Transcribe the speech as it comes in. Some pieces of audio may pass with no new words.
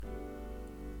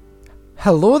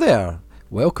Hello there.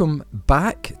 Welcome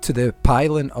back to the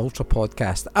Pylon Ultra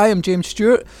podcast. I am James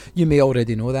Stewart. You may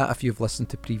already know that if you've listened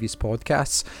to previous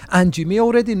podcasts, and you may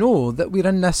already know that we're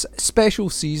in this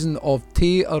special season of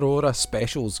Araroa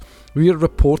specials. We're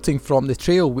reporting from the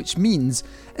trail, which means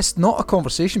it's not a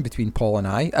conversation between Paul and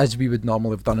I, as we would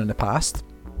normally have done in the past,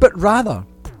 but rather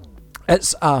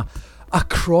it's a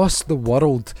across the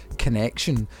world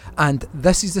connection, and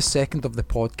this is the second of the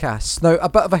podcasts. Now, a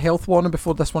bit of a health warning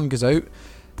before this one goes out.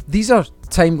 These are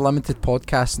time-limited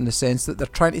podcasts in the sense that they're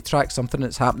trying to track something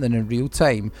that's happening in real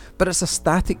time, but it's a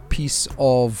static piece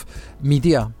of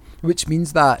media, which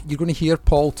means that you're going to hear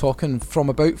Paul talking from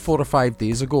about 4 or 5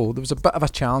 days ago. There was a bit of a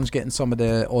challenge getting some of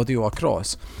the audio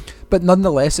across, but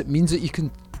nonetheless it means that you can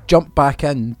jump back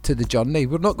into the journey.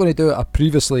 We're not going to do it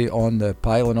previously on the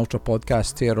Pylon Ultra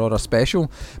podcast Araroa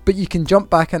special, but you can jump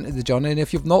back into the journey, and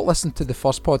if you've not listened to the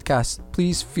first podcast,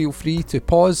 please feel free to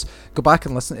pause, go back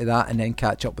and listen to that, and then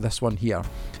catch up with this one here.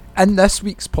 In this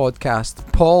week's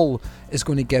podcast, Paul is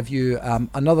going to give you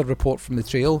another report from the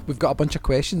trail. We've got a bunch of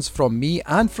questions from me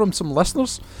and from some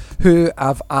listeners who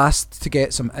have asked to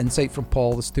get some insight from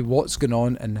Paul as to what's going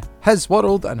on in his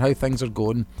world and how things are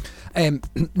going.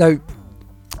 Now,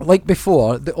 like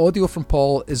before, the audio from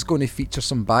Paul is going to feature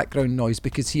some background noise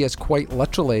because he is quite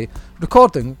literally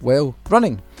recording while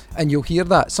running, and you'll hear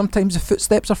that. Sometimes the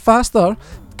footsteps are faster,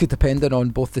 depending on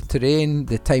both the terrain,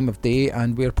 the time of day,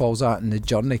 and where Paul's at in the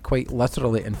journey, quite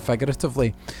literally and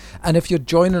figuratively. And if you're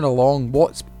joining along,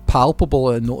 what's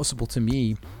palpable and noticeable to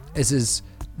me is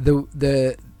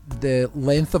the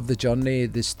length of the journey,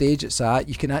 the stage it's at.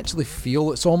 You can actually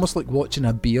feel it's almost like watching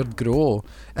a beard grow.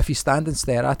 If you stand and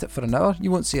stare at it for an hour,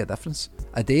 you won't see a difference.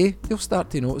 A day, you'll start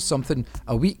to notice something.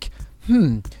 A week,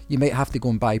 you might have to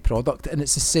go and buy product. And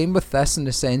it's the same with this, in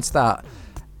the sense that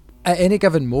at any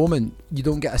given moment, you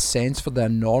don't get a sense for the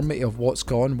enormity of what's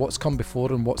gone, what's come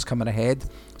before, and what's coming ahead.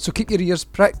 So keep your ears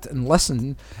pricked and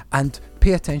listen and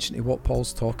pay attention to what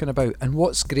Paul's talking about. And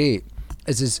what's great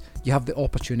is you have the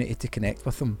opportunity to connect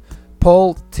with him.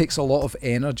 Paul takes a lot of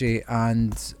energy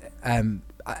and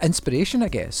inspiration, I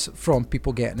guess, from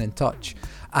people getting in touch,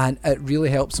 and it really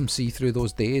helps him see through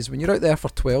those days when you're out there for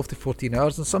 12 to 14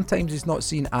 hours, and sometimes he's not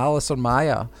seen Alice or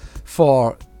Maya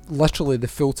for literally the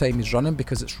full time he's running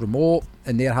because it's remote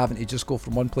and they're having to just go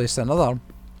from one place to another.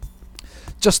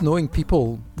 Just knowing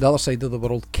people the other side of the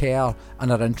world care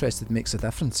and are interested makes a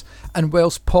difference. And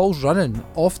whilst Paul's running,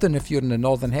 often if you're in the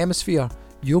northern hemisphere,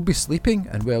 you'll be sleeping,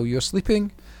 and while you're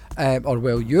sleeping, or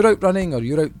while you're out running, or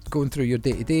you're out going through your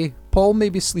day-to-day, Paul may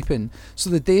be sleeping. So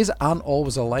the days aren't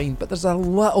always aligned, but there's a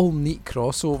little neat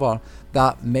crossover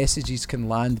that messages can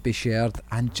land, be shared,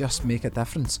 and just make a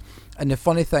difference. And the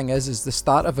funny thing is the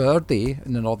start of our day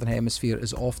in the northern hemisphere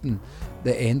is often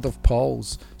the end of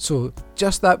Paul's. So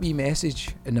just that wee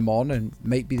message in the morning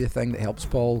might be the thing that helps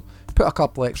Paul put a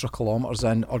couple extra kilometres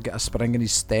in, or get a spring in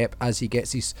his step as he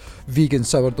gets his vegan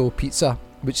sourdough pizza,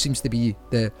 which seems to be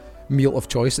the meal of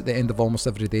choice at the end of almost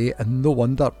every day. And no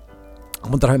wonder. I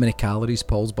wonder how many calories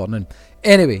Paul's burning.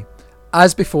 Anyway,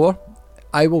 as before,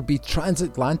 I will be not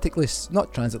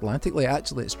transatlantically,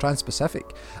 actually it's trans-Pacific.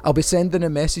 I'll be sending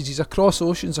in messages across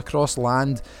oceans, across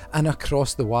land, and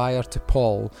across the wire to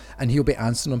Paul, and he'll be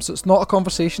answering them. So it's not a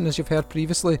conversation as you've heard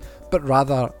previously, but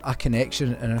rather a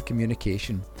connection and a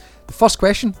communication. The first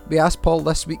question we asked Paul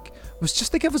this week was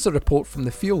just to give us a report from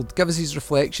the field, give us his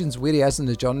reflections, where he is in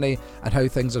the journey and how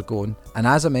things are going. And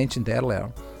as I mentioned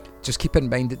earlier, just keep in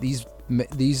mind that this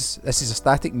is a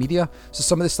static media, so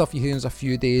some of the stuff you hear is a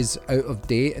few days out of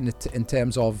date in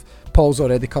terms of Paul's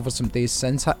already covered some days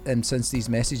since these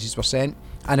messages were sent.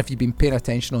 And if you've been paying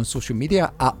attention on social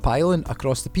media at Pylon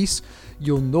across the piece,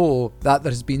 you'll know that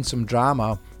there's been some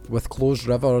drama with closed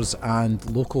rivers and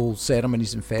local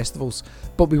ceremonies and festivals,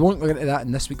 but we won't get into that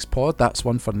in this week's pod. That's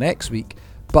one for next week.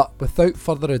 But without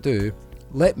further ado,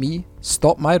 let me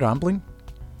stop my rambling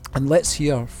and let's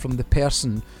hear from the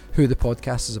person who the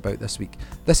podcast is about this week.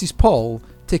 This is Paul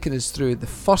taking us through the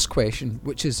first question,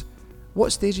 which is,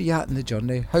 what stage are you at in the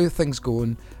journey, how are things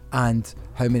going, and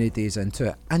how many days into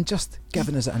it, and just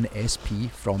giving us an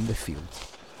SP from the field.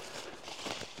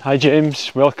 Hi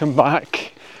James, welcome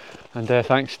back, and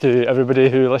thanks to everybody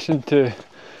who listened to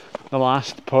the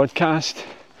last podcast.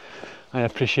 I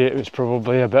appreciate it was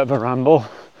probably a bit of a ramble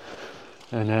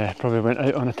and probably went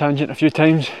out on a tangent a few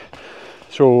times,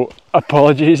 so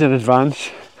apologies in advance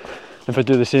if I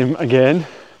do the same again,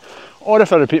 or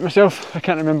if I repeat myself. I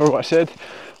can't remember what I said,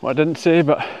 what I didn't say,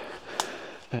 but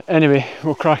anyway,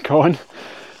 we'll crack on.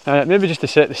 Maybe just to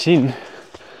set the scene,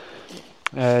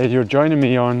 you're joining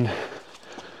me on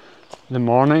the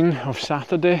morning of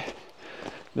Saturday,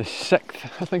 the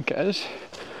 6th I think it is,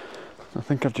 I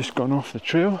think I've just gone off the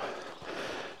trail.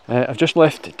 I've just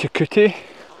left Tukuti,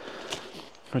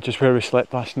 which is where we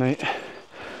slept last night.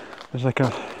 There's like a,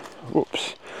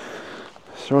 whoops,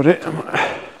 sorry,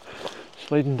 I'm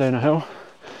sliding down a hill.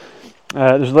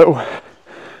 There's a little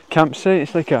campsite,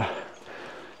 it's like a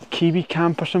Kiwi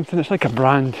camp or something. It's like a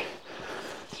brand,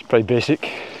 it's pretty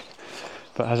basic,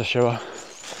 but it has a shower,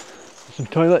 some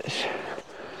toilets,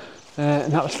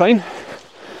 and that was fine.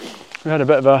 We had a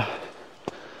bit of a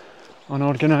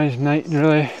unorganised night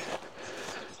really.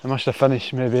 I must have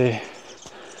finished maybe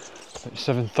at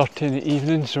 7:30 in the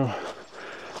evening, so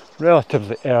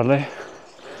relatively early.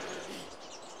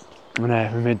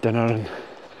 And we made dinner and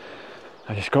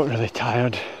I just got really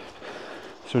tired.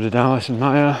 So did Alice and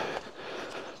Maya.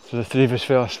 So the three of us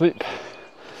fell asleep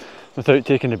without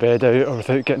taking the bed out or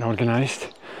without getting organised,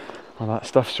 all that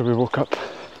stuff. So we woke up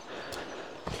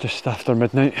just after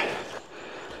midnight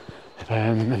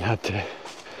and had to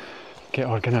get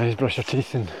organised, brush our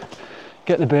teeth and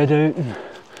get the bed out and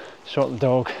sort the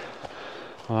dog,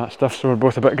 all that stuff. So we're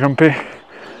both a bit grumpy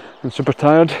and super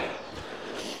tired.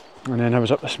 And then I was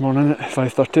up this morning at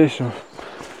 5:30, so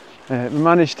we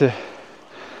managed to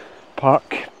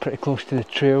park pretty close to the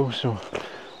trail, so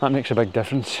that makes a big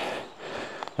difference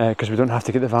because we don't have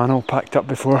to get the van all packed up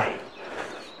before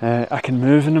I can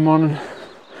move in the morning,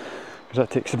 because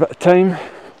that takes a bit of time.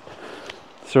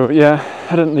 So yeah,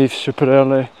 I didn't leave super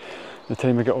early the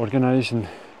time I got organised, and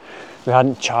we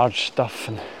hadn't charged stuff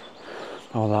and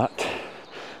all that.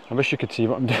 I wish you could see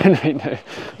what I'm doing right now.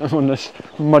 I'm on this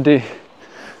muddy,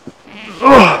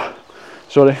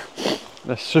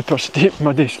 this super steep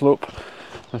muddy slope.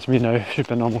 That's me now,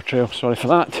 super normal trail, sorry for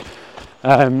that.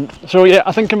 So yeah,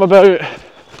 I think I'm about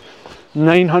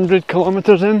 900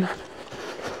 kilometres in,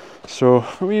 so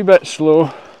a wee bit slow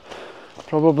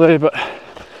probably, but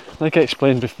like I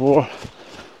explained before,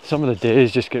 some of the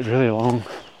days just get really long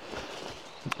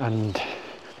and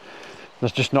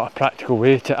there's just not a practical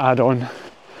way to add on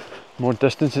more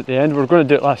distance at the end. We were going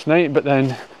to do it last night, but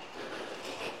then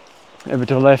it would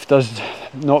have left us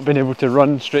not being able to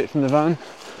run straight from the van.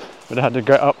 We'd have had to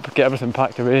get up, get everything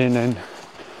packed away and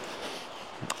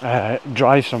then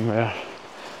drive somewhere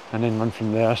and then run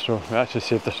from there. So we actually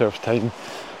saved ourselves time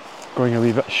going a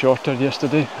wee bit shorter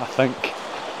yesterday, I think.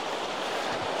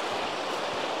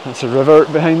 That's a river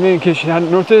behind me in case you hadn't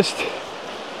noticed.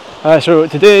 So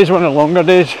today is one of the longer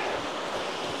days.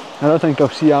 I don't think I'll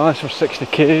see Alice for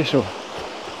 60k, so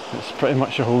it's pretty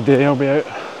much a whole day I'll be out,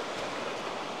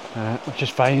 which is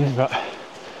fine, but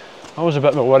I was a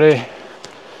bit of a worry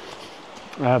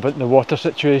about the water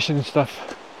situation and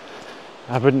stuff.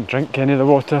 I wouldn't drink any of the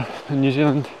water in New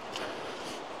Zealand,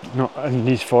 not in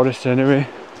these forests anyway.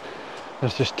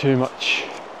 There's just too much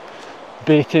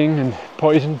baiting and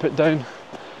poison put down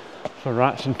for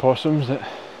rats and possums that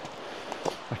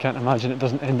I can't imagine it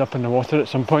doesn't end up in the water at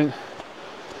some point.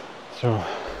 So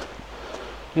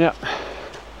yeah,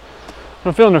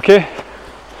 I'm feeling okay.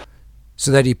 So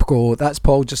there you go, that's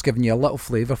Paul just giving you a little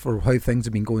flavour for how things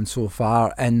have been going so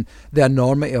far, and the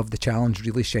enormity of the challenge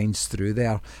really shines through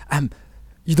there.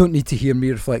 You don't need to hear me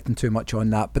reflecting too much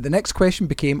on that, but the next question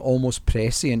became almost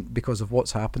prescient because of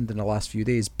what's happened in the last few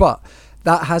days, but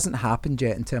that hasn't happened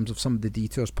yet in terms of some of the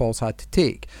detours Paul's had to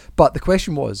take. But the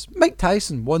question was, Mike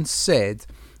Tyson once said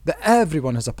that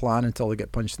everyone has a plan until they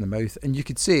get punched in the mouth, and you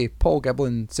could say Paul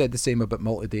Giblin said the same about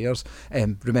multi-dares,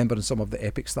 remembering some of the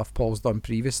epic stuff Paul's done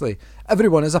previously.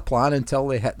 Everyone has a plan until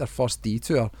they hit their first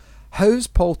detour. How's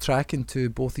Paul tracking to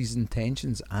both his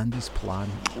intentions and his plan?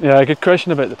 Yeah, good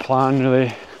question about the plan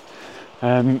really.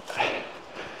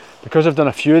 Because I've done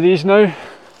a few of these now,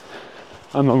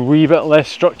 I'm a wee bit less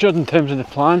structured in terms of the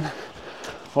plan.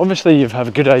 Obviously you have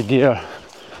a good idea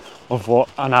of what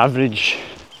an average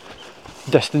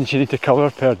distance you need to cover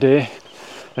per day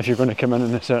if you're going to come in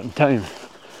a certain time.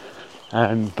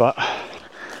 But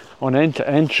on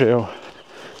end-to-end trail,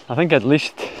 I think at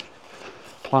least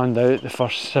planned out the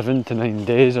first 7 to 9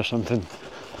 days or something,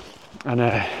 and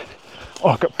I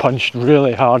got punched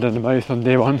really hard in the mouth on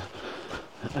day one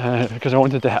because I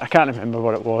wanted to, I can't remember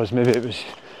what it was, maybe it was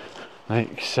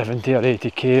like 70 or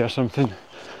 80k or something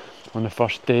on the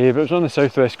first day, but it was on the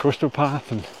southwest coastal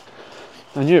path and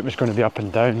I knew it was going to be up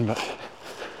and down, but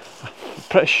I'm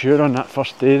pretty sure on that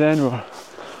first day then we were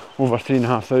over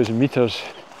 3,500 metres,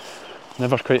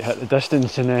 never quite hit the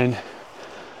distance, and then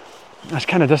I was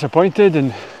kind of disappointed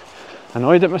and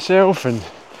annoyed at myself and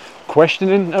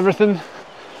questioning everything,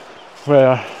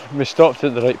 where we stopped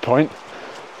at the right point,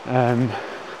 and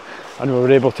we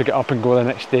were able to get up and go the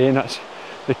next day. And that's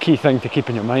the key thing to keep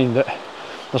in your mind, that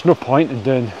there's no point in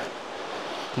doing,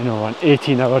 you know, an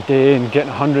 18-hour day and getting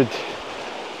 100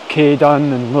 k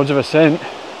done and loads of ascent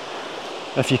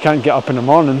if you can't get up in the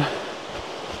morning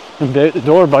and be out the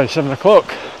door by 7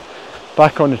 o'clock,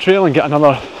 back on the trail and get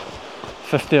another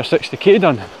 50 or 60k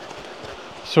done.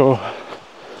 So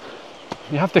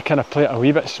you have to kind of play it a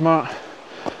wee bit smart.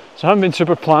 So I haven't been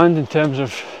super planned in terms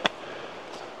of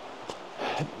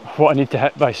what I need to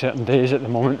hit by certain days at the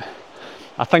moment.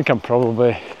 I think I'm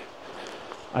probably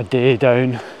a day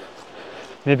down,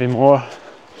 maybe more,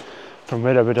 from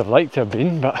where I would have liked to have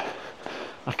been, but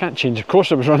I can't change the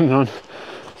course I was running on.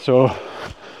 So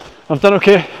I've done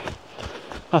okay.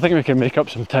 I think we can make up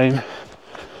some time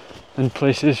in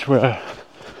places where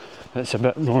it's a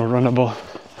bit more runnable.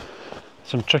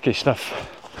 Some tricky stuff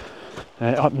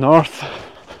up north,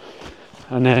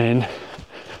 and then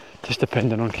just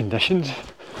depending on conditions.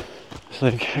 It's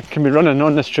like I can be running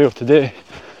on this trail today.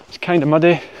 It's kind of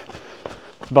muddy,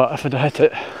 but if I'd hit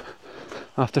it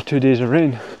after 2 days of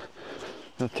rain,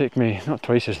 it'll take me not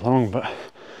twice as long, but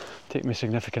take me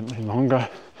significantly longer.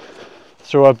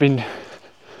 So I've been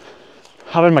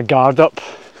having my guard up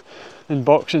in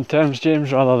boxing terms,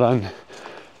 James, rather than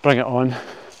bring it on,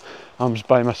 arms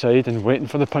by my side and waiting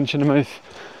for the punch in the mouth.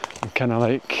 I'm kind of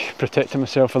like protecting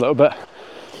myself a little bit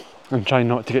and trying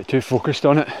not to get too focused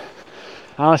on it.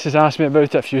 Alice has asked me about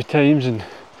it a few times and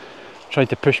tried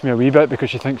to push me a wee bit because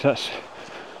she thinks that's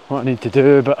what I need to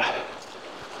do, but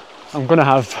I'm going to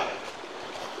have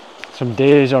some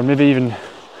days or maybe even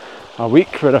a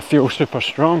week where I feel super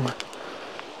strong.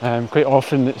 Quite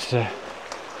often it's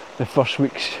the first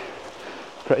week's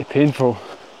pretty painful,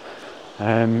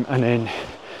 and then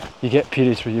you get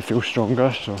periods where you feel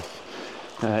stronger. So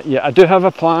yeah, I do have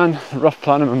a plan, a rough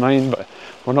plan in my mind, but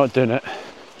we're not doing it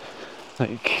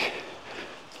like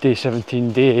day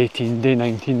 17, day 18, day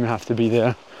 19 we have to be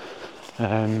there,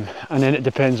 and then it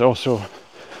depends also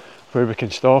where we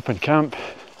can stop and camp.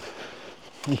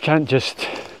 You can't just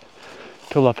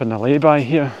pull up in a lay-by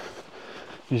here.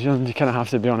 New Zealand, you kind of have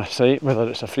to be on a site, whether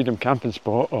it's a freedom camping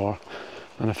spot or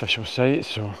an official site,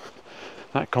 so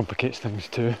that complicates things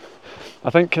too.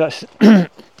 I think that's a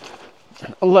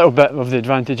little bit of the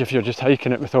advantage if you're just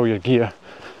hiking it with all your gear.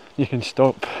 You can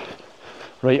stop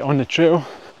right on the trail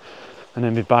and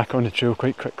then be back on the trail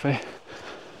quite quickly,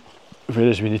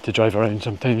 whereas we need to drive around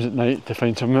sometimes at night to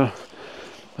find somewhere,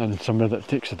 and somewhere that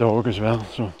takes the dog as well.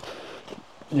 So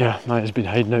yeah, Maya's been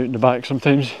hiding out in the back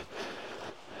sometimes.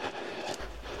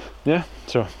 Yeah,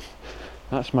 so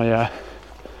that's my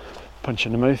punch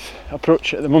in the mouth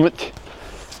approach at the moment.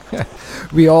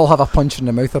 We all have a punch in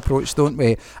the mouth approach, don't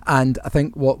we? And I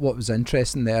think what was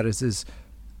interesting there is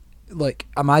like,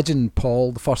 imagine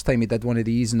Paul the first time he did one of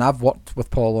these, and I've worked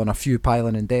with Paul on a few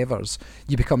piling endeavours.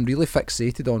 You become really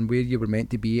fixated on where you were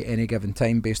meant to be at any given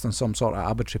time based on some sort of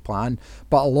arbitrary plan,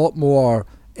 but a lot more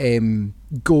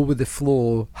go with the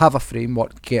flow, have a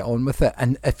framework, get on with it.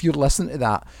 And if you're listening to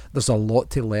that, there's a lot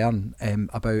to learn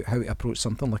about how to approach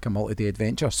something like a multi-day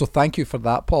adventure. So thank you for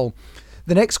that, Paul.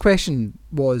 The next question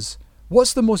was,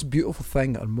 what's the most beautiful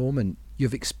thing or moment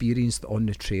you've experienced on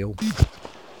the trail?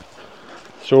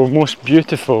 So most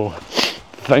beautiful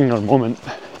thing or moment,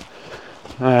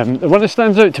 the one that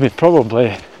stands out to me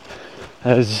probably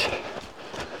is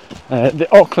the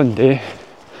Auckland day.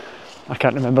 I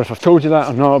can't remember if I've told you that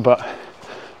or not, but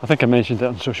I think I mentioned it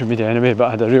on social media anyway, but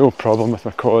I had a real problem with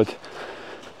my quad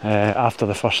after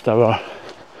the first hour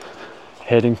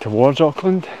heading towards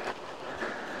Auckland,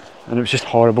 and it was just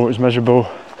horrible. It was miserable.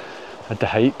 I had to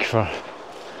hike for,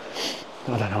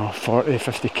 I don't know, 40,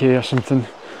 50k or something,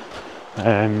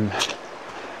 and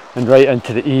right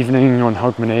into the evening on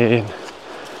Hogmanay,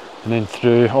 and then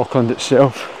through Auckland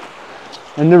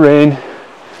itself in the rain.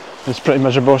 It's pretty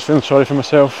miserable. I was feeling sorry for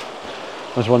myself.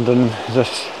 I was wondering, is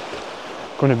this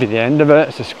going to be the end of it?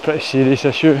 It's this pretty serious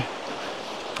issue.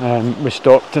 We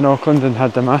stopped in Auckland and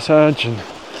had the massage, and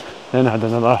then I had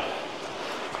another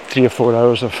 3 or 4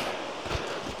 hours of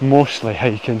mostly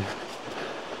hiking.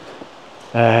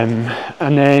 And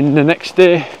then the next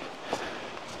day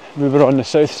we were on the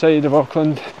south side of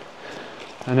Auckland,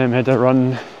 and then we had a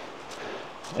run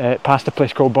past a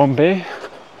place called Bombay,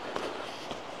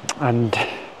 and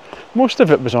most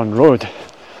of it was on road.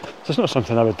 So it's not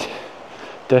something I would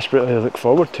desperately look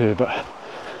forward to, but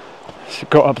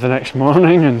got up the next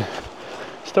morning and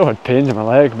still had pains in my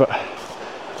leg, but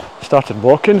started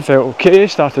walking, felt okay,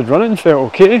 started running,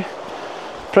 felt okay.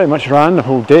 Pretty much ran the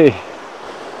whole day.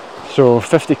 So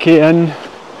 50k in,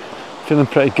 feeling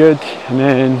pretty good, and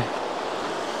then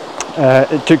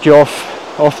it took you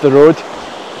off the road,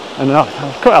 and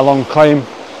quite a long climb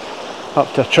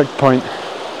up to a trig point,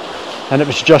 and it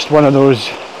was just one of those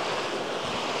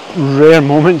rare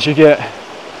moments you get.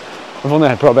 I've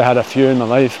only probably had a few in my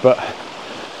life, but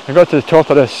I got to the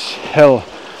top of this hill,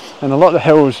 and a lot of the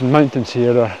hills and mountains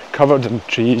here are covered in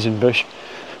trees and bush.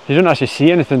 You don't actually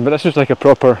see anything, but this was like a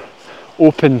proper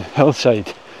open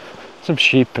hillside. Some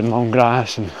sheep and long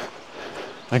grass, and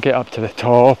I get up to the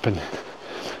top and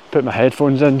put my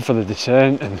headphones in for the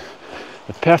descent, and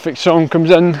the perfect song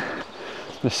comes in,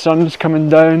 the sun's coming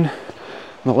down,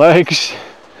 my legs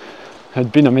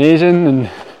had been amazing,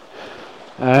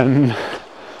 and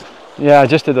I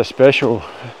just did a special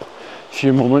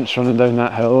few moments running down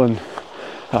that hill, and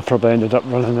I probably ended up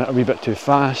running it a wee bit too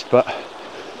fast, but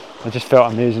I just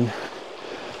felt amazing.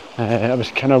 I was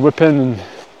kind of whooping and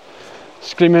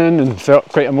screaming and felt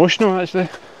quite emotional actually.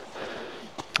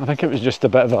 I think it was just a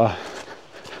bit of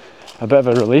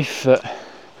a relief that,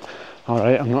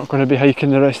 alright, I'm not going to be hiking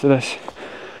the rest of this,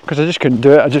 because I just couldn't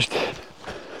do it. I just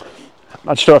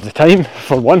don't have the time,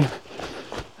 for one,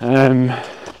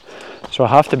 so I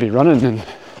have to be running, and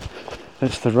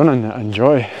it's the running that I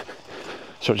enjoy.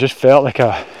 So it just felt like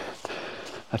a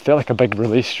big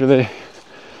release really,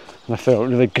 and I felt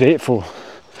really grateful.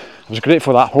 I was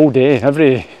grateful that whole day.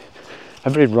 Every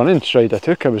running stride I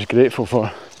took, I was grateful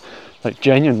for, like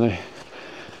genuinely,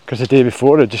 because the day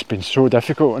before had just been so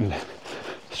difficult and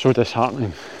so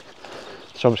disheartening.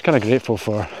 So I was kind of grateful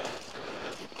for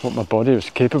what my body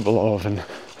was capable of and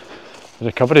the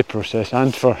recovery process,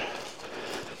 and for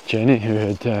Jenny, who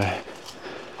had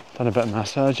done a bit of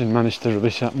massage and managed to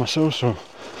release that muscle. So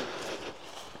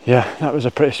yeah, that was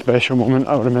a pretty special moment.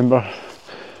 I'll remember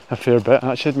a fair bit.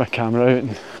 I actually had my camera out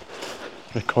and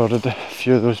recorded a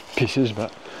few of those pieces,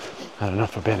 but I don't know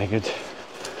if it'll be any good.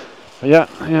 But yeah,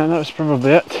 that was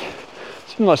probably it.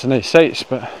 Seen lots of nice sights,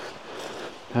 but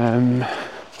I'm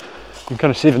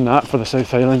kind of saving that for the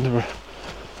South Island, where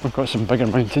we've got some bigger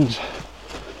mountains.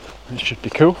 It should be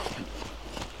cool.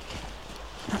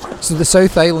 So the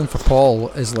South Island for Paul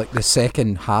is like the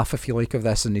second half, if you like, of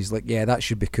this, and he's like, yeah, that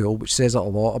should be cool, which says it a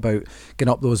lot about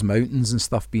getting up those mountains and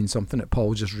stuff being something that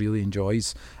Paul just really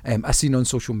enjoys. I seen on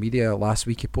social media last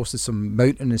week he posted some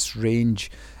mountainous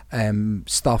range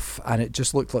stuff, and it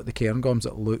just looked like the cairngorms.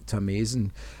 It looked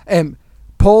amazing.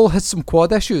 Paul had some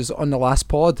quad issues on the last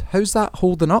pod. How's that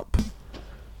holding up?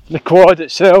 The quad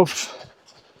itself,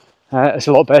 it's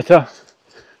a lot better,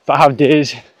 but I have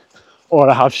days, or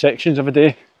I have sections of a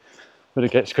day where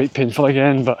it gets quite painful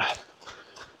again, but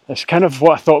it's kind of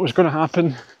what I thought was going to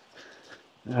happen.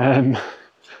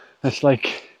 It's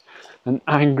like an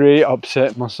angry,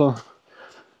 upset muscle,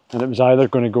 and it was either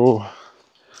going to go,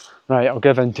 right, I'll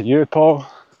give in to you, Paul,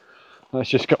 let's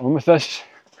just get on with this,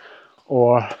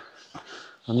 or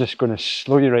I'm just going to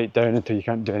slow you right down until you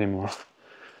can't do any more.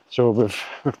 So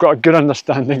we've got a good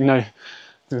understanding now.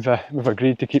 We've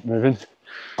agreed to keep moving,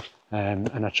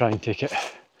 and I try and take it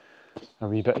a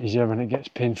wee bit easier when it gets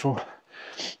painful.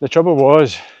 The trouble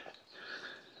was,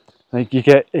 like, you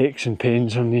get aches and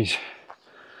pains on these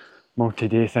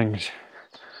multi-day things,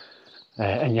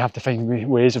 and you have to find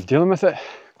ways of dealing with it.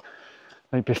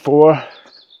 Like before,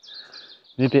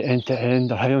 maybe End to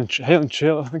End or Highland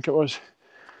Trail, I think it was,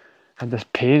 I had this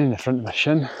pain in the front of my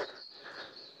shin,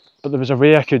 but there was a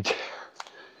way I could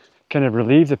kind of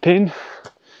relieve the pain,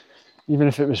 even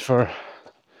if it was for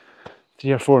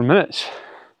 3 or 4 minutes,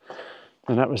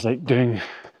 and that was like doing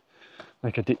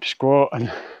like a deep squat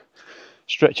and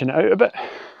stretching it out a bit.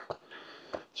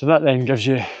 So that then gives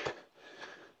you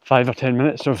 5 or 10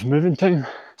 minutes of moving time,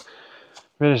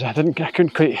 whereas I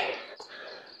couldn't quite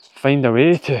find a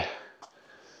way to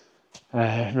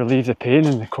relieve the pain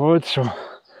in the quad. So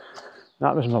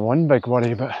that was my one big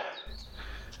worry, but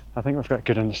I think we've got a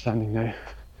good understanding now.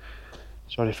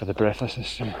 Sorry for the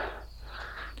breathlessness. I'm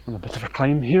on a bit of a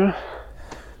climb here.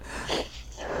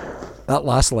 That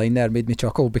last line there made me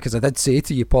chuckle, because I did say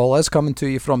to you, Paul is coming to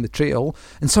you from the trail,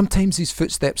 and sometimes his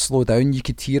footsteps slow down. You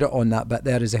could hear it on that bit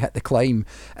there as he hit the climb.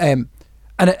 And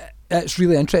it's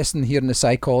really interesting hearing the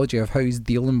psychology of how he's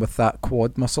dealing with that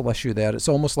quad muscle issue there. It's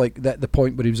almost like the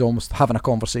point where he was almost having a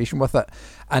conversation with it,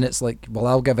 and it's like, well,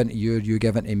 I'll give in to you, you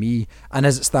give in to me. And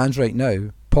as it stands right now,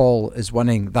 Paul is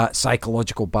winning that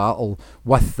psychological battle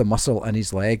with the muscle in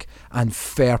his leg, and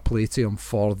fair play to him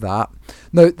for that.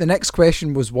 Now, the next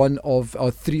question was one of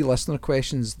 3 listener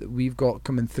questions that we've got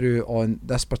coming through on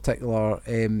this particular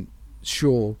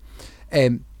show.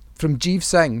 From Jeev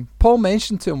Singh, Paul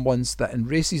mentioned to him once that in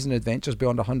races and adventures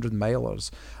beyond 100 milers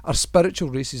are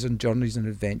spiritual races and journeys and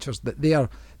adventures, that they are,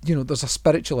 there's a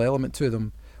spiritual element to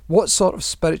them. What sort of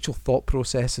spiritual thought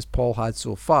process has Paul had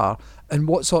so far, and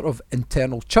what sort of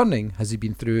internal churning has he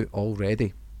been through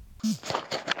already?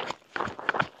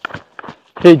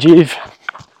 Hey Jeev,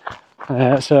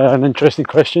 that's an interesting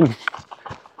question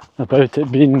about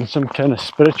it being some kind of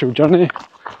spiritual journey.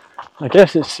 I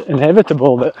guess it's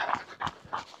inevitable that,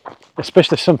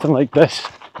 especially something like this,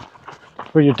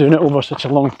 where you're doing it over such a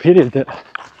long period, that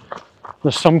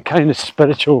there's some kind of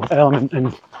spiritual element,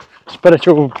 and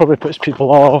spiritual probably puts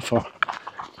people off, or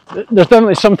there's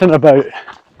definitely something about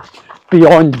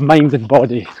beyond mind and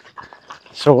body.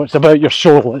 So it's about your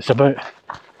soul, it's about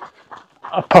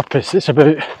a purpose, it's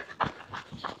about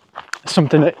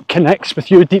something that connects with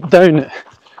you deep down, that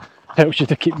helps you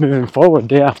to keep moving forward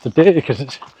day after day, because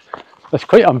it's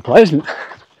quite unpleasant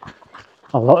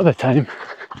a lot of the time,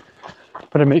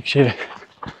 but it makes you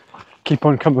keep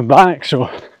on coming back. So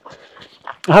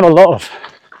I had a lot of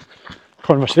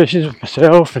conversations with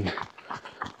myself and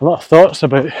a lot of thoughts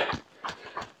about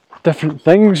different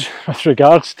things with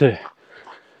regards to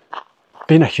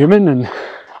being a human and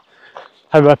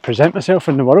how I present myself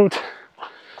in the world.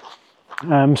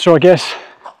 So I guess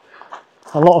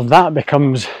a lot of that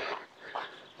becomes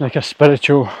like a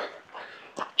spiritual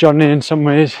journey in some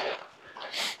ways.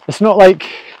 It's not like,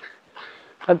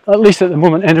 at least at the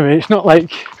moment anyway, it's not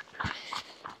like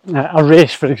a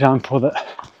race, for example,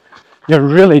 that you're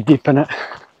really deep in it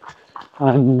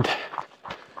and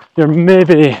you're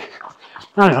maybe,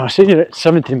 I don't know, say you're at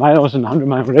 70 miles in a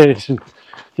 100-mile race and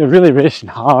you're really racing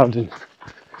hard,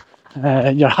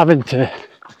 and you're having to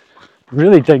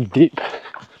really dig deep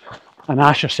and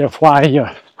ask yourself why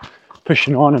you're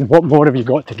pushing on and what more have you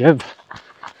got to give.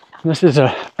 And this is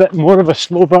a bit more of a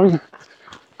slow burn,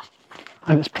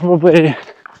 and it's probably,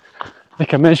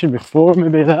 like I mentioned before,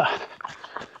 maybe that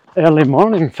early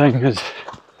morning thing is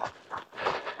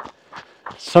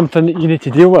something that you need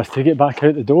to deal with to get back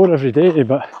out the door every day.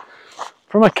 But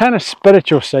from a kind of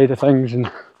spiritual side of things,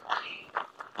 and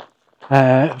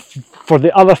for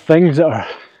the other things that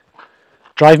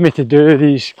drive me to do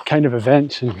these kind of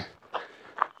events, and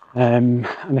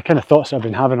the kind of thoughts I've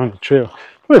been having on the trail,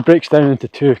 it breaks down into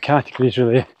two categories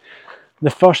really. The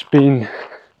first being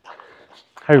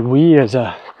how we as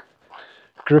a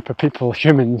group of people,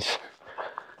 humans,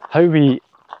 how we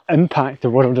impact the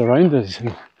world around us,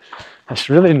 and it's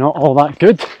really not all that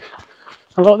good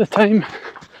a lot of the time.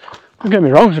 Don't get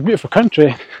me wrong, it's a beautiful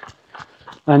country,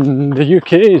 and the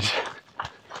UK is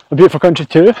a beautiful country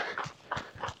too,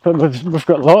 but we've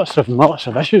got lots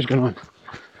of issues going on.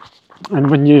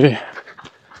 And when you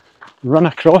run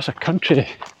across a country,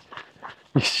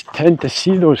 you tend to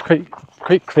see those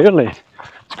quite clearly.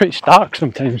 It's quite stark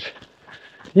sometimes.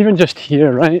 Even just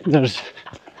here, right? And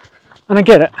I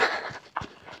get it,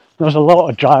 there's a lot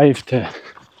of drive to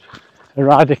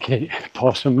eradicate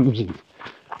possums and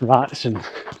rats and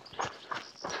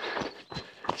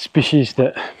species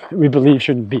that we believe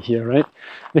shouldn't be here, right?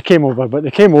 They came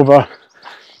over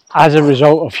as a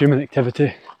result of human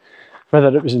activity,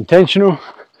 whether it was intentional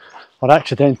or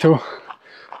accidental.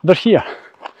 They're here,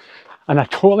 and I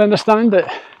totally understand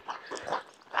that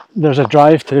there's a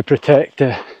drive to protect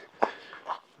the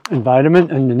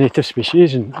environment and the native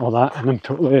species and all that, and I'm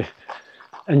totally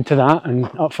into that and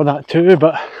up for that too,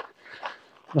 but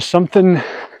there's something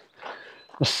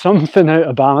out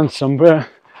of balance somewhere,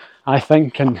 I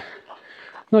think, and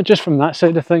not just from that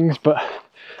side of things, but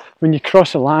when you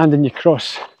cross the land and you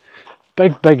cross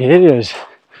big areas,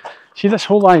 see this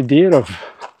whole idea of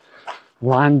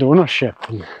land ownership,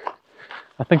 and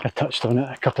I think I touched on it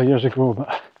a couple of years ago,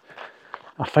 but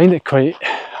I find it quite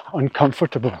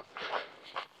uncomfortable.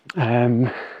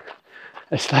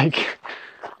 It's like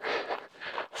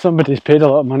somebody's paid a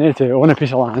lot of money to own a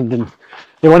piece of land, and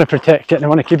they want to protect it and they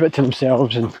want to keep it to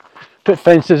themselves and put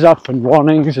fences up and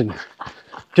warnings and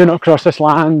do not cross this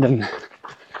land. And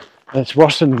it's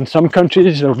worse in some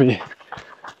countries. There'll be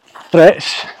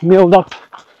threats nailed up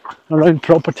around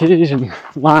properties and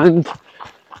land.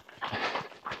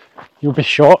 You'll be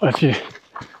shot if you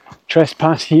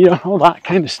trespass here, all that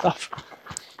kind of stuff.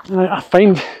 And I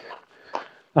find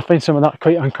some of that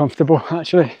quite uncomfortable,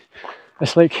 actually.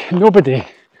 It's like nobody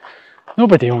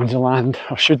owns the land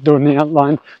or should own the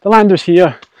land. The land was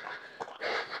here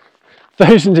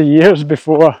thousands of years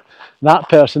before that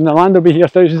person. The land will be here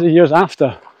thousands of years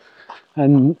after.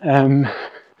 And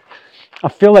I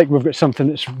feel like we've got something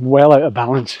that's well out of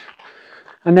balance.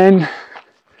 And then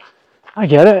I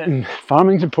get it, and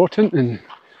farming's important and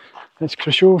it's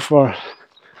crucial for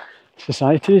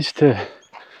societies to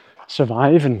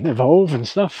survive and evolve and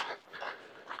stuff.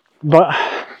 But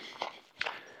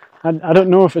I don't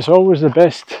know if it's always the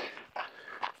best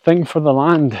thing for the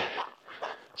land.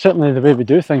 Certainly the way we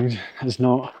do things is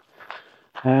not.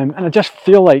 And I just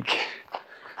feel like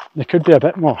there could be a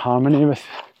bit more harmony with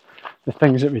the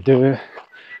things that we do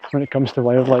when it comes to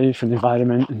wildlife and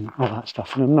environment and all that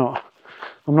stuff. And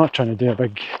I'm not trying to do a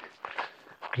big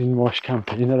greenwash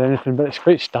campaign or anything, but it's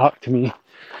quite stark to me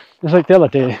It's like the other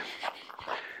day,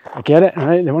 I get it,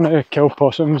 right? They want to kill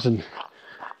possums and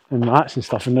rats and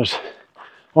stuff, and there's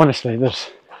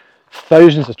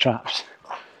thousands of traps.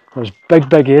 There's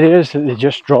big areas that they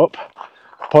just drop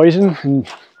poison, and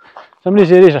some of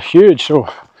these areas are huge, so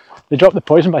they drop the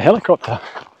poison by helicopter.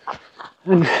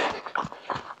 And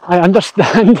I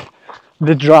understand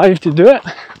the drive to do it.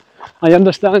 I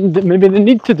understand that maybe they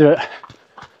need to do it,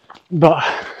 but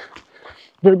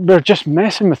we're just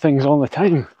messing with things all the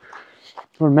time.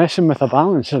 We're messing with a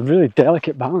balance, a really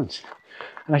delicate balance.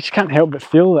 And I just can't help but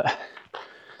feel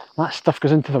that stuff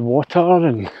goes into the water,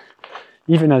 and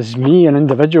even as me, an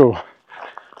individual,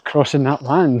 crossing that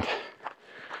land,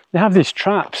 they have these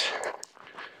traps.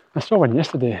 I saw one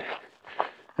yesterday,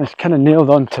 and it's kind of nailed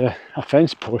onto a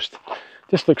fence post.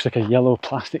 Just looks like a yellow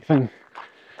plastic thing.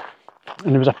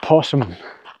 And there was a possum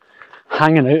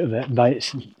hanging out of it by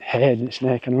its head and its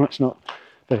neck. I know it's not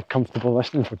very comfortable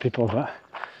listening for people,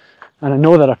 and I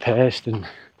know they're a pest and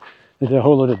they do a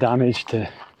whole load of damage to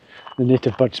the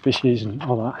native bird species and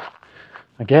all that.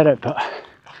 I get it, but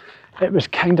it was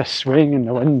kind of swaying in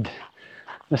the wind.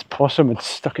 This possum had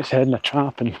stuck its head in a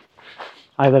trap, and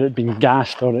either it'd been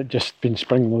gassed or it'd just been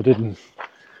spring loaded, and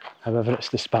however it's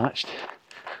dispatched.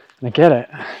 And I get it,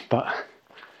 but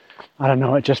I don't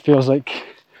know, it just feels like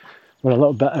we're a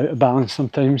little bit out of balance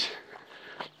sometimes,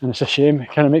 and it's a shame.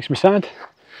 It kind of makes me sad.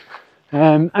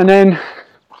 And then,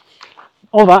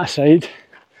 all that aside,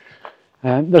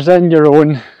 there's then your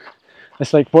own,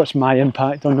 it's like, what's my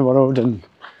impact on the world,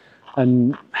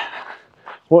 and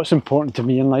what's important to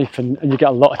me in life, and you get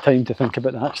a lot of time to think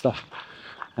about that stuff,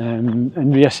 and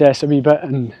reassess a wee bit.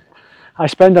 And I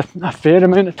spend a fair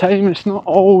amount of time, it's not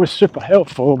always super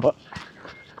helpful, but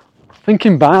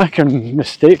thinking back on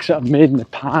mistakes that I've made in the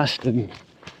past, and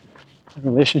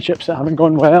relationships that haven't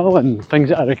gone well, and things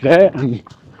that I regret,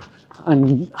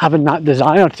 and having that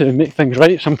desire to make things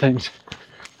right sometimes.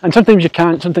 And sometimes you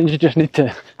can't, sometimes you just need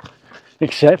to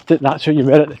accept that that's who you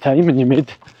were at the time, and you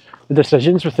made the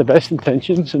decisions with the best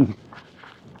intentions,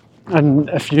 and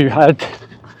if you had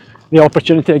the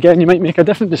opportunity again, you might make a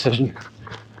different decision.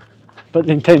 But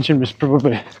the intention was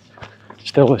probably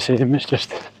still the same, it's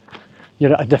just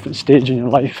you're at a different stage in your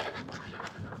life.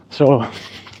 So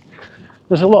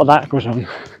there's a lot of that goes on.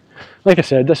 Like I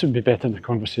said, this would be better in a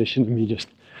conversation than me just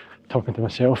talking to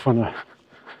myself on a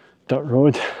dirt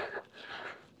road.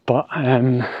 But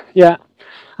yeah,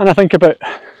 and I think about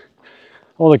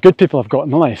all the good people I've got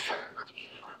in my life,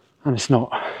 and it's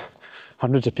not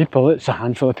hundreds of people, it's a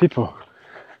handful of people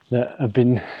that have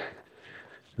been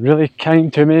really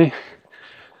kind to me,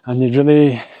 and they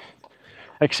really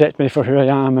accept me for who I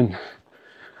am,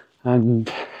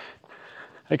 and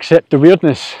accept the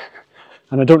weirdness,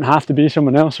 and I don't have to be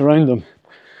someone else around them.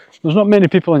 There's not many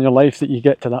people in your life that you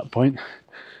get to that point,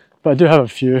 but I do have a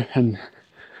few, and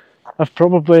I've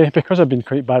probably, because I've been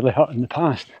quite badly hurt in the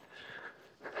past,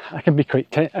 I can be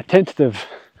quite tentative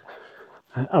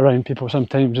around people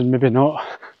sometimes, and maybe not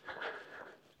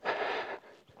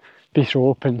be so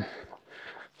open.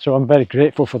 So I'm very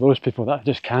grateful for those people that I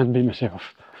just can be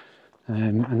myself,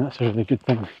 and that's a really good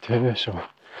thing too. So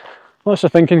lots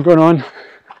of thinking going on,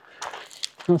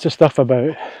 lots of stuff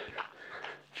about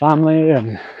family,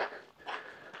 and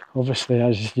obviously,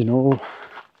 as you know,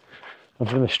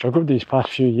 I've really struggled these past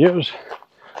few years.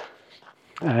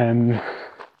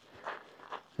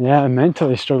 Yeah, I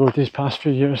mentally struggled these past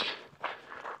few years,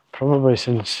 probably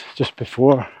since just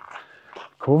before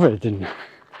COVID, and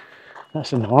that's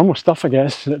the normal stuff, I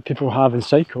guess, that people have in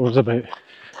cycles about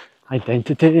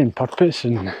identity and purpose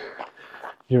and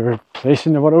your place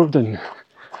in the world and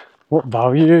what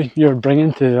value you're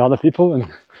bringing to other people,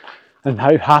 and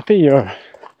how happy you're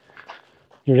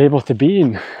able to be.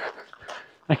 And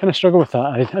I kind of struggle with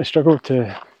that. I struggle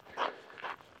to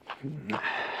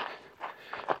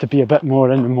be a bit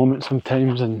more in the moment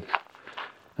sometimes, and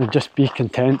just be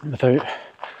content without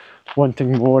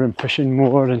wanting more and pushing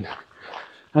more, and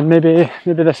maybe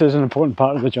this is an important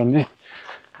part of the journey,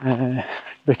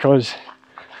 because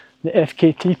the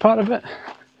FKT part of it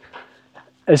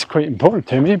is quite important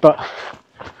to me, but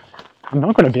I'm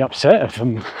not going to be upset if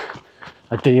I'm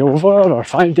a day over or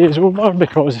 5 days over,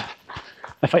 because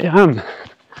if I am,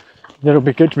 there will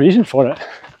be good reason for it.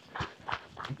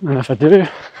 And if I do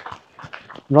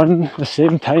run the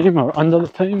same time or under the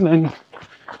time,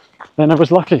 then I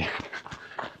was lucky.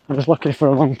 I was lucky for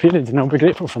a long period, and I'll be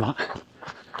grateful for that.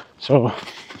 So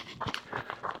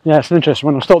yeah, it's an interesting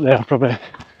one. I'll stop there. Probably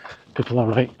people are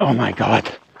like, oh my god,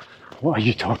 what are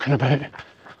you talking about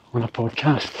on a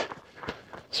podcast?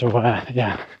 So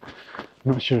yeah,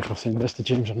 I'm not sure if I'll send this to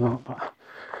James or not,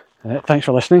 but thanks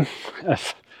for listening.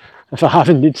 If I have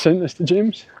indeed sent this to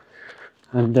James,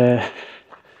 And I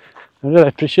really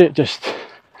appreciate just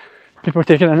people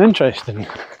taking an interest in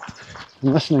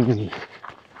listening,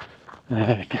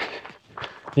 and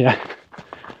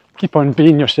keep on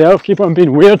being yourself, keep on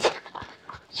being weird.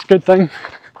 It's a good thing.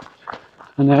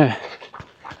 And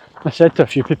I said to a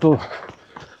few people,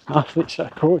 athletes that I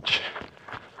coach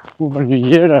over New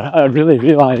Year, I really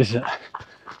realised that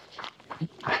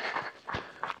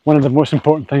one of the most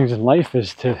important things in life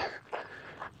is to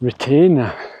retain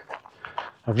a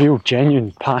real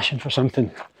genuine passion for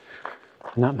something.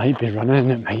 And that might be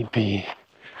running, it might be,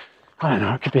 I don't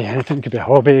know, it could be anything, it could be a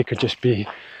hobby, it could just be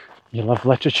you love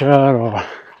literature or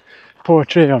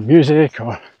poetry or music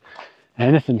or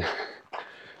anything.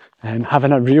 And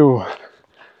having a real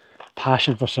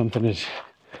passion for something is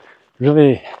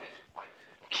really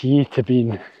key to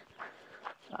being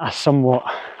a somewhat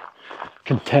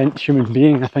content human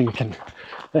being, I think, and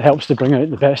it helps to bring out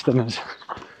the best in us.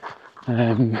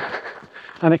 And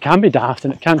it can be daft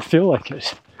and it can feel like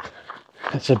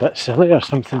it's a bit silly or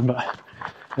something, but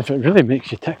if it really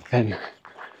makes you tick, then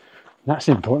that's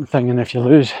the important thing. And if you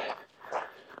lose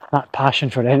that passion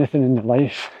for anything in your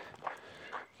life,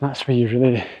 that's where you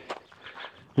really,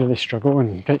 really struggle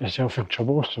and get yourself in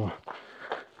trouble. So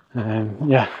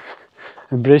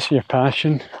embrace your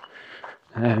passion.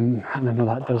 And I know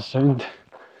that does sound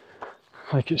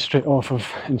like it's straight off of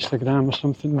Instagram or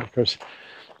something, because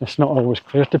it's not always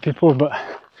clear to people, but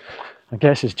I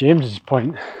guess as James's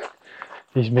point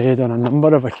he's made on a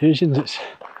number of occasions, it's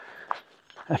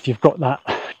if you've got that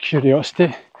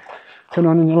curiosity going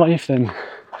on in your life, then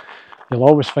you'll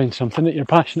always find something that you're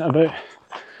passionate about.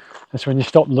 It's when you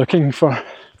stop looking for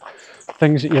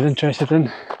things that you're interested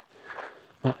in,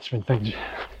 that's when things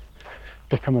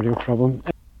become a real problem.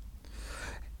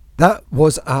 That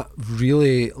was a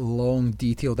really long,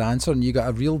 detailed answer, and you got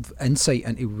a real insight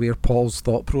into where Paul's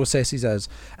thought processes is,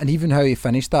 and even how he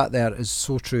finished that there is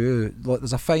so true. Like,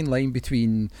 there's a fine line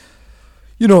between,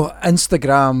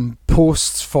 Instagram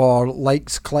posts for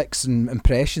likes, clicks, and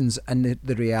impressions, and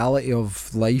the reality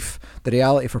of life. The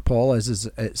reality for Paul is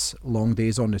it's long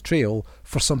days on the trail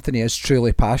for something he is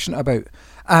truly passionate about.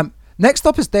 Next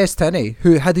up is Des Tinney,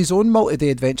 who had his own multi-day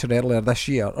adventure earlier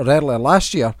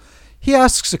last year. He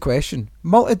asks the question,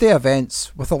 multi-day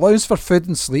events with allowance for food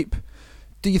and sleep,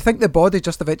 do you think the body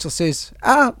just eventually says,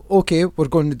 okay, we're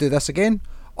going to do this again?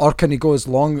 Or can he go as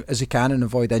long as he can and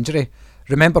avoid injury?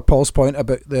 Remember Paul's point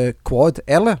about the quad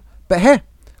earlier? But hey,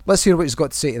 let's hear what he's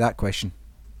got to say to that question.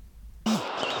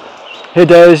 Hey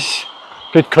Des,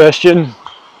 good question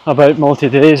about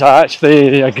multi-days. I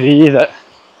actually agree that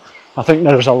I think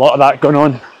there's a lot of that going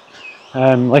on.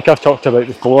 Like I've talked about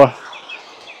before,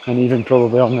 and even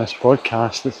probably on this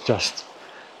podcast, it's just,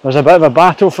 there's a bit of a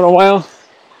battle for a while.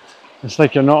 It's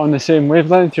like you're not on the same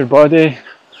wavelength, your body,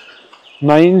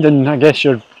 mind, and I guess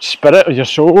your spirit or your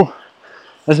soul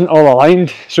isn't all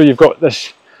aligned. So you've got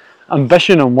this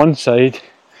ambition on one side,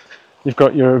 you've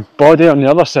got your body on the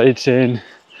other side saying,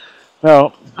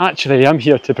 well, actually I'm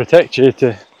here to protect you,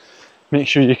 to make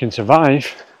sure you can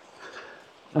survive.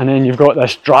 And then you've got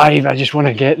this drive, I just want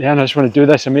to get there and I just want to do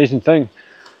this amazing thing.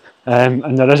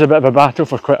 And there is a bit of a battle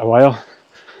for quite a while.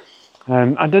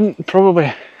 I didn't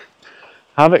probably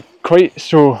have it quite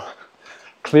so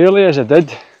clearly as I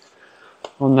did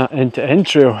on that end-to-end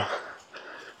trail.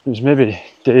 It was maybe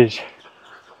days,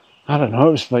 I don't know,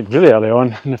 it was like really early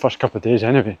on in the first couple of days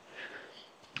anyway.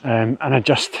 And I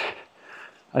just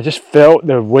felt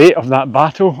the weight of that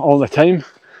battle all the time.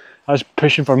 I was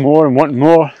pushing for more and wanting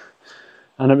more,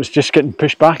 and it was just getting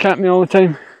pushed back at me all the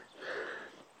time.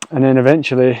 And then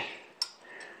eventually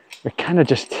we kind of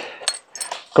just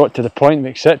got to the point, we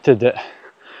accepted that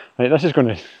this is going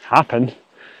to happen,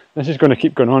 this is going to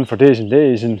keep going on for days and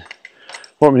days, and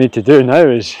what we need to do now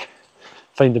is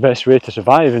find the best way to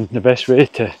survive and the best way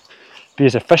to be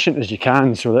as efficient as you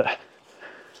can, so that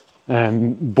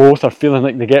both are feeling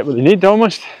like they get what they need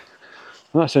almost.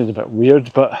 And that sounds a bit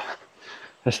weird, but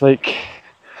it's like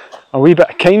a wee bit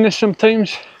of kindness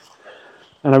sometimes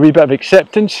and a wee bit of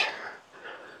acceptance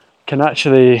can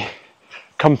actually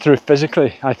come through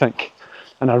physically, I think.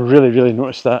 And I really, really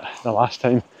noticed that the last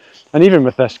time. And even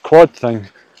with this quad thing,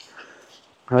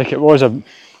 it was a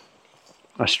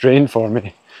strain for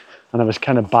me, and I was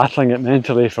kind of battling it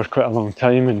mentally for quite a long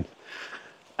time,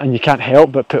 and you can't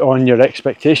help but put on your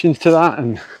expectations to that,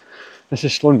 and this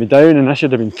is slowing me down, and I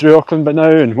should have been through Auckland by now,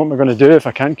 and what am I going to do if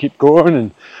I can't keep going,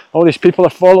 and all these people are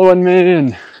following me,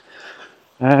 and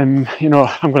I'm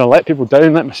going to let people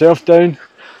down, let myself down.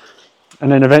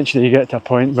 And then eventually you get to a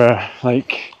point where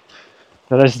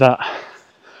there is that,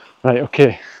 right,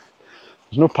 okay,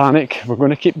 there's no panic, we're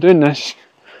going to keep doing this,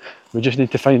 we just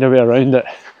need to find a way around it.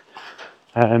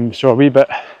 So a wee bit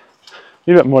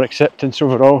more acceptance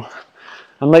overall.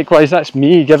 And likewise, that's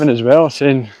me giving as well,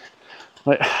 saying,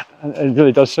 like, it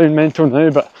really does sound mental now,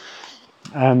 but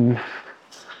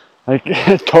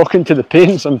like talking to the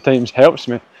pain sometimes helps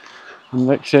me. I'm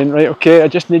like saying, right, okay, I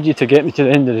just need you to get me to the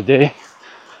end of the day,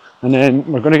 and then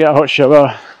we're going to get a hot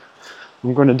shower,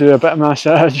 I'm going to do a bit of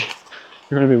massage,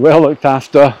 you're going to be well looked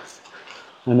after,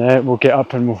 and we'll get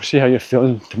up and we'll see how you're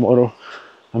feeling tomorrow,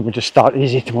 and we'll just start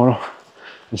easy tomorrow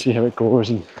and see how it goes.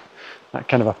 And that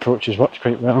kind of approach has worked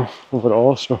quite well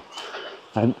overall. So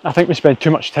I think we spend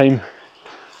too much time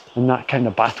in that kind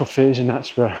of battle phase, and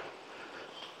that's where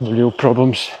the real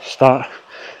problems start.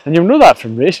 And you'll know that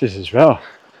from races as well.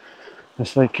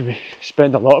 It's like we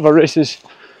spend a lot of our races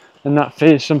in that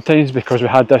phase sometimes because we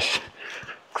had this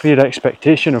clear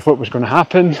expectation of what was going to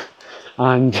happen,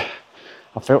 and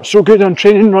I felt so good on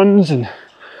training runs, and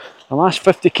the last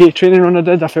 50k training run I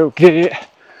did, I felt great,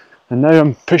 and now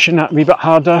I'm pushing that a wee bit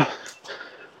harder.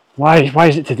 Why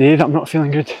is it today that I'm not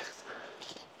feeling good?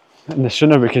 And the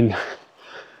sooner we can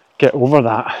get over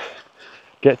that,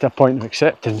 get to a point of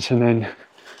acceptance, and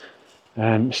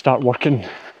then start working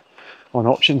on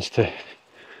options to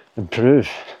improve,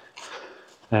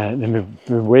 then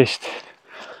we waste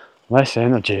less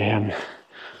energy and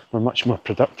we're much more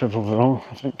productive overall,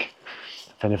 I think,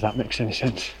 if any of that makes any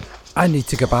sense. I need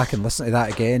to go back and listen to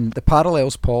that again. The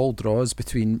parallels Paul draws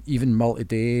between even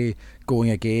multi-day, going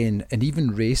again, and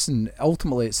even racing,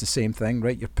 ultimately it's the same thing,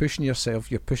 right? You're pushing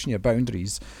yourself, you're pushing your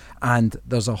boundaries, and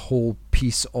there's a whole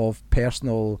piece of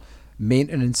personal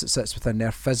maintenance that sits within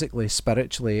there, physically,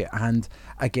 spiritually, and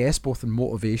I guess both in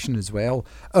motivation as well.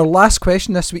 Our last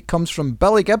question this week comes from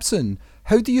Billy Gibson.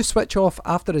 How do you switch off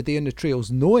after a day on the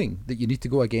trails knowing that you need to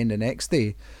go again the next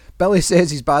day? Billy says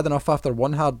he's bad enough after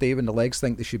one hard day when the legs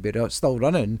think they should be still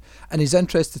running, and he's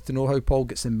interested to know how Paul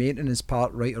gets the maintenance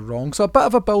part right or wrong. So a bit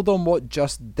of a build on what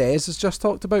just Des has just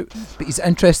talked about, but he's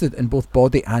interested in both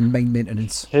body and mind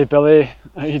maintenance. Hey Billy,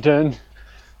 how you doing?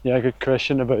 Yeah, good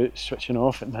question about switching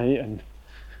off at night and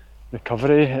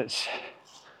recovery. It's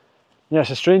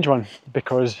a strange one,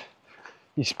 because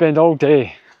you spend all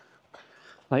day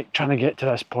like trying to get to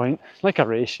this point. It's like a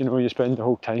race, you know, you spend the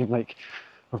whole time like,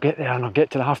 I'll get there and I'll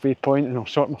get to the halfway point and I'll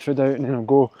sort my food out and then I'll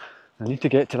go. I need to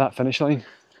get to that finish line.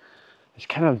 It's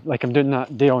kind of like I'm doing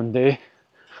that day on day,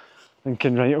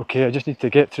 thinking, right, okay, I just need to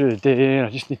get through the day, I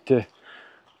just need to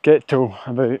get till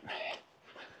about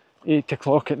 8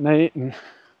 o'clock at night and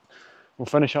we'll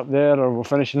finish up there, or we'll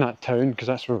finish in that town because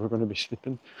that's where we're going to be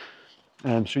sleeping.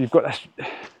 So you've got this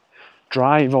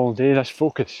drive all day, this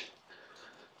focus,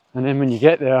 and then when you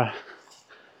get there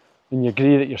and you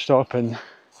agree that you're stopping,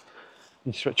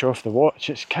 you switch off the watch,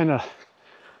 it's kind of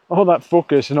all that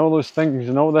focus and all those things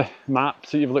and all the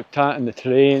maps that you've looked at and the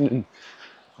terrain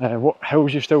and what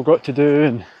hills you've still got to do,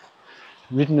 and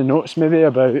reading the notes maybe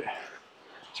about, is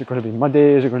it going to be muddy,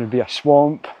 is it going to be a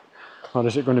swamp, or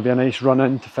is it going to be a nice run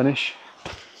in to finish?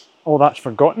 All that's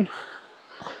forgotten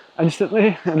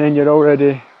instantly, and then you're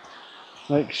already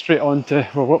like straight on to,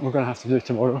 well, what we're going to have to do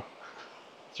tomorrow.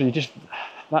 So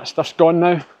that stuff's gone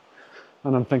now,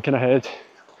 and I'm thinking ahead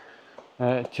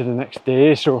to the next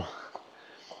day. So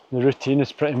the routine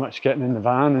is pretty much getting in the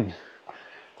van and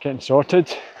getting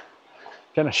sorted,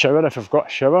 getting a shower if I've got a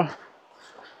shower,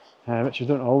 which I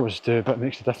don't always do, but it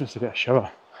makes a difference to get a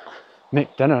shower,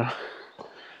 make dinner,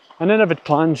 and then I've had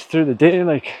plans through the day,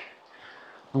 like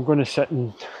I'm going to sit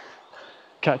and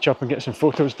catch up and get some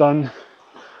photos done,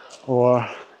 or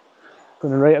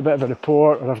going to write a bit of a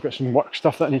report, or I've got some work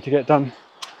stuff that I need to get done.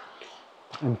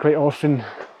 And quite often,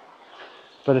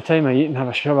 by the time I eat and have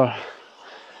a shower,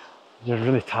 you're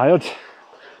really tired,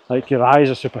 like your eyes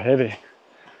are super heavy,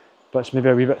 but it's maybe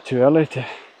a wee bit too early to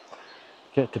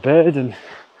get to bed. And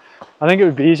I think it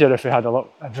would be easier if we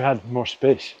had more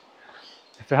space.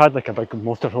 If we had like a big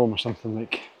motorhome or something,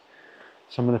 like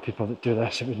some of the people that do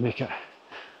this, it would make it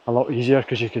a lot easier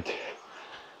because you could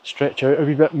stretch out a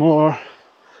wee bit more,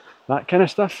 that kind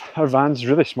of stuff. Our van's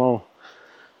really small,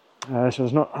 so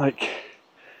there's not like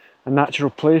a natural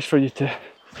place for you to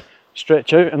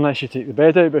stretch out unless you take the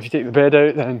bed out. But if you take the bed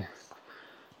out, then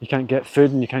you can't get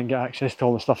food and you can't get access to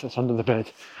all the stuff that's under the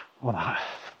bed, all that.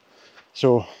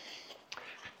 So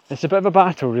it's a bit of a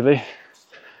battle, really.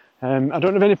 I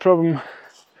don't have any problem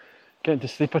getting to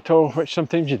sleep at all, which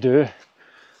sometimes you do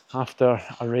after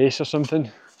a race or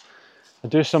something. I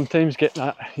do sometimes get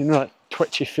that, that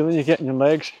twitchy feeling you get in your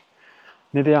legs,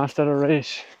 maybe after a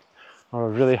race or a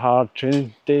really hard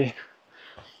training day.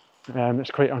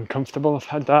 It's quite uncomfortable. I've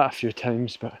had that a few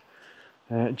times, but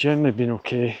generally been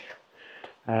okay.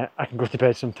 I can go to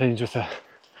bed sometimes with a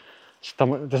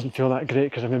stomach that doesn't feel that great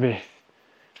because I maybe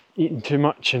eating too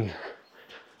much and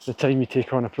the time you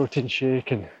take on a protein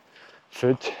shake and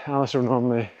food. Alice will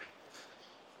normally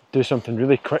do something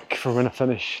really quick for when I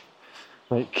finish,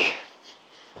 like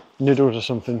noodles or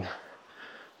something,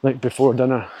 like before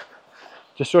dinner,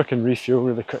 just so I can refuel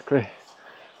really quickly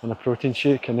on a protein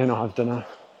shake, and then I'll have dinner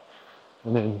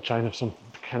and then try and have some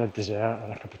kind of dessert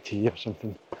or a cup of tea or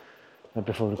something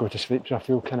before we go to sleep, so I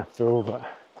feel kind of full, but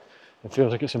it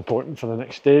feels like it's important for the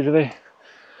next day really.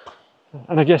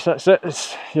 And I guess that's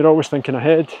it. You're always thinking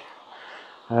ahead,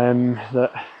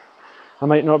 that I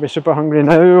might not be super hungry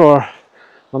now, or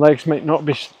my legs might not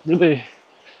be really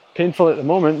painful at the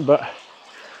moment, but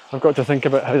I've got to think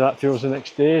about how that feels the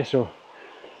next day, so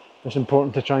it's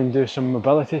important to try and do some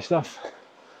mobility stuff.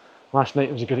 Last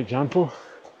night was a good example.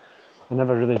 I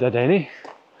never really did any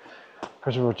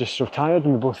because we were just so tired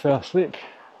and we both fell asleep.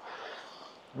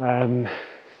 And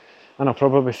I'll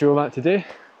probably feel that today,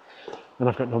 and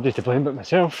I've got nobody to blame but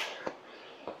myself,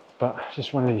 but it's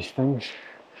just one of these things.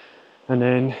 And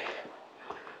then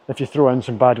if you throw in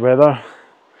some bad weather,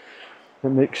 it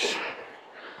makes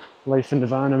life in the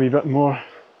van a wee bit more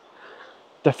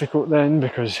difficult then,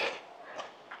 because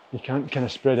you can't kind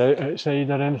of spread out outside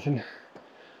or anything,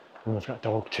 and we've got a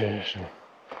dog too,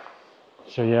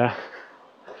 so yeah.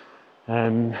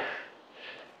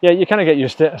 Yeah, you kind of get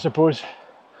used to it, I suppose.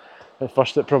 At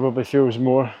first it probably feels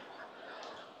more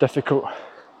difficult.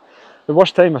 The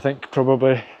worst time, I think,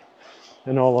 probably,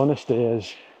 in all honesty,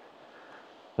 is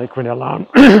like when the alarm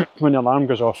when the alarm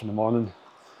goes off in the morning,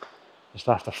 just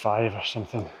after 5 or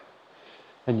something,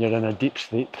 and you're in a deep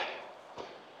sleep,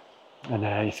 and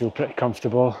you feel pretty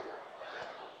comfortable,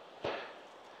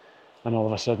 and all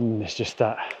of a sudden it's just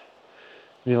that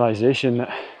realisation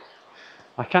that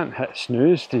I can't hit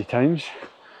snooze 3 times,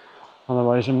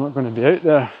 otherwise I'm not going to be out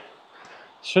there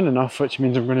soon enough, which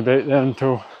means I'm going to be out there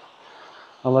until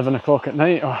 11 o'clock at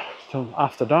night or till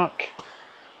after dark,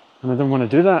 and I don't want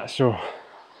to do that. So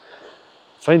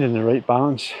finding the right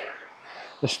balance.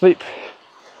 The sleep,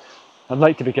 I'd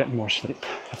like to be getting more sleep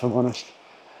if I'm honest,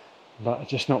 but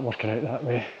it's just not working out that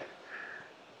way.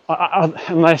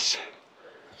 Unless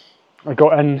I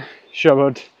got in,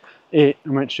 showered, ate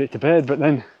and went straight to bed, but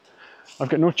then I've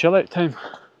got no chill out time,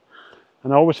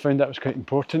 and I always found that was quite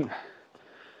important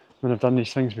when I've done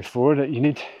these things before, that you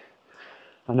need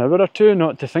an hour or two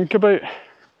not to think about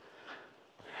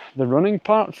the running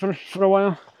part for a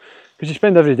while, because you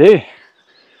spend every day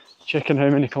checking how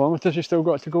many kilometres you still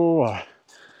got to go,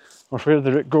 or where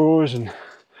the route goes and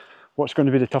what's going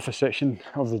to be the toughest section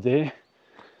of the day.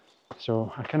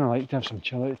 So I kind of like to have some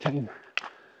chill out time,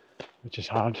 which is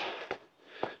hard.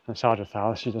 And it's hard with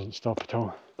Alice, she doesn't stop at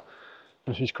all.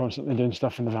 And she's constantly doing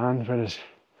stuff in the van, whereas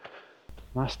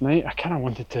last night I kind of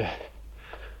wanted to,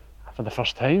 for the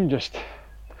first time, just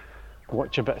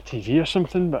watch a bit of TV or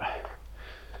something, but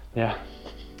yeah,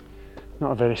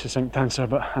 not a very succinct answer,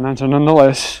 but an answer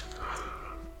nonetheless.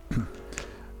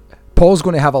 Paul's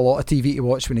going to have a lot of TV to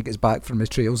watch when he gets back from the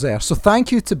trails there. So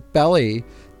thank you to Billy,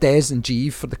 Des and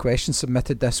Jeeve for the questions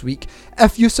submitted this week.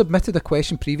 If you submitted a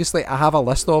question previously, I have a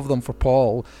list of them for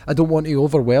Paul. I don't want to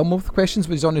overwhelm him with questions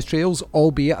when he's on his trails,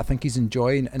 albeit I think he's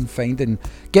enjoying and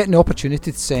getting the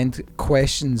opportunity to send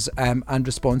questions and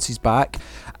responses back.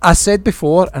 I said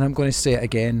before, and I'm going to say it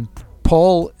again,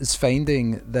 Paul is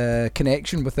finding the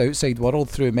connection with the outside world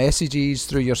through messages,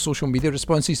 through your social media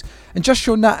responses, and just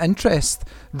showing that interest,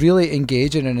 really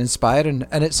engaging and inspiring,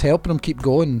 and it's helping him keep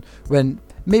going when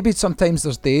maybe sometimes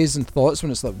there's days and thoughts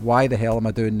when it's like, why the hell am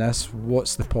I doing this?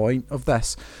 What's the point of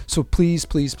this? So please,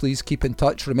 please, please keep in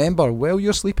touch. Remember, while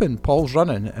you're sleeping, Paul's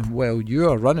running, and while you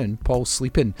are running, Paul's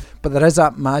sleeping. But there is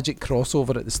that magic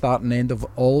crossover at the start and end of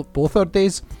both our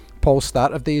days. Paul's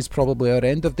start of day is probably our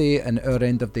end of day, and our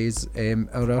end of days,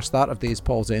 our start of day is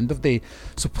Paul's end of day.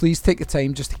 So please take the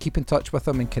time just to keep in touch with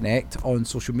him and connect on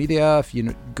social media. If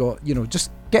you got, just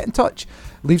get in touch,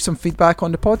 leave some feedback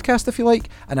on the podcast if you like,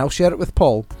 and I'll share it with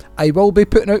Paul. I will be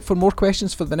putting out for more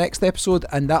questions for the next episode,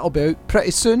 and that'll be out pretty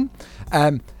soon.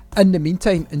 In the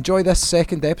meantime, enjoy this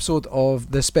second episode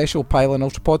of the special Pylon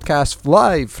Ultra podcast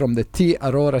live from the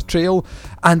Araroa Trail,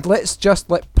 and let's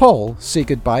just let Paul say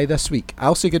goodbye this week.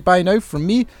 I'll say goodbye now from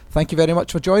me. Thank you very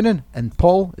much for joining, and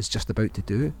Paul is just about to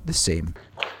do the same.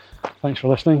 Thanks for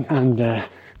listening, and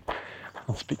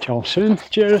I'll speak to you all soon.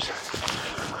 Cheers.